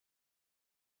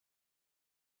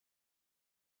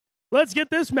Let's get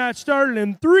this match started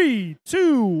in 3,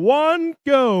 2, 1,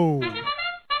 go.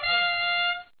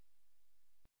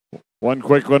 One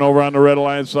quick one over on the Red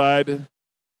Alliance side.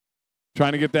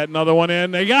 Trying to get that another one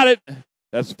in. They got it.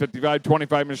 That's the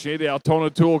 55-25 machine. The Altona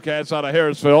Tool Cats out of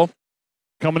Harrisville.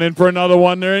 Coming in for another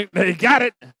one there. They got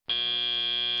it.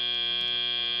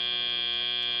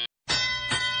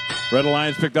 Red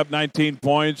Alliance picked up 19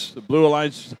 points. The Blue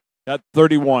Alliance got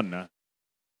 31.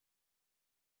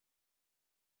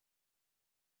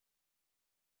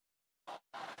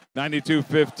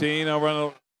 $92.15 over on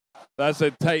the, that's a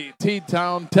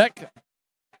T-Town Tech.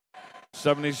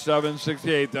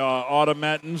 77-68.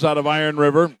 Automatons out of Iron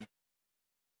River.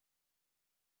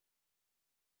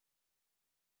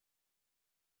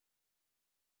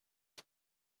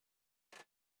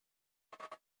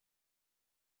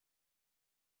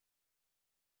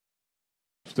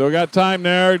 Still got time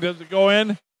there. Does it go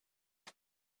in?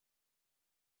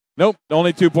 Nope.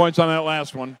 Only 2 points on that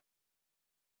last one.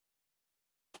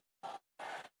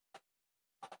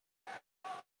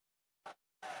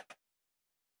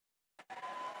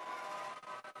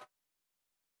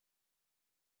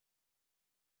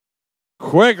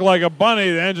 Quick like a bunny,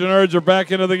 the Engine Nerds are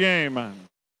back into the game.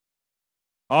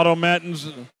 Automatons.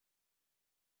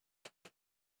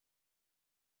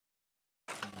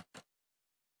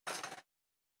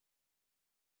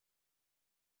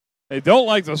 They don't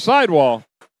like the sidewall.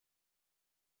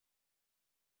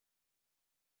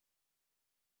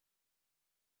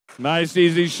 Nice,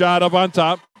 easy shot up on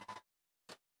top.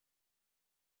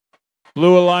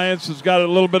 Blue Alliance has got a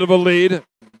little bit of a lead.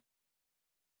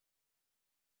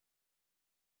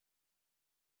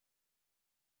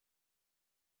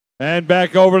 And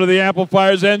back over to the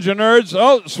Amplifiers, Engine Nerds.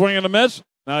 Oh, swing and a miss.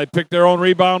 Now they pick their own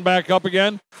rebound back up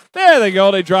again. There they go.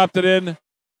 They dropped it in.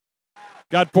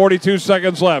 Got 42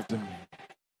 seconds left.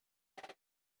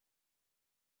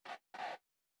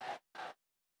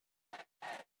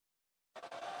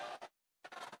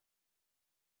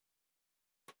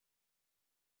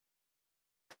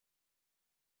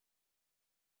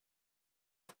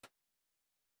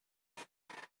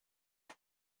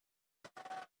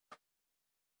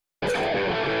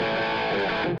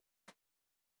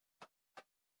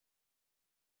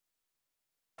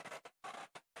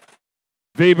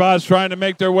 V-Bots trying to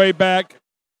make their way back.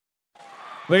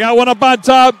 They got one up on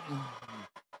top.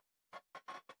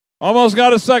 Almost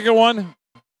got a second one.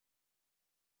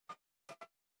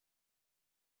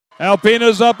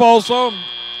 Alpina's up also.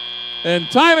 And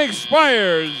time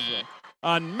expires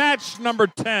on match number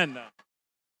 10.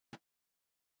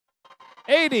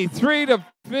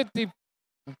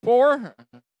 83-54.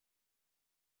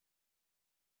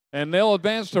 And they'll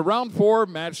advance to round 4,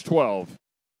 match 12.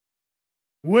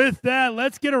 With that,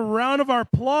 let's get a round of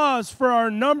applause for our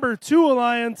number 2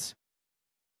 alliance,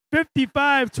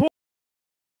 55-20.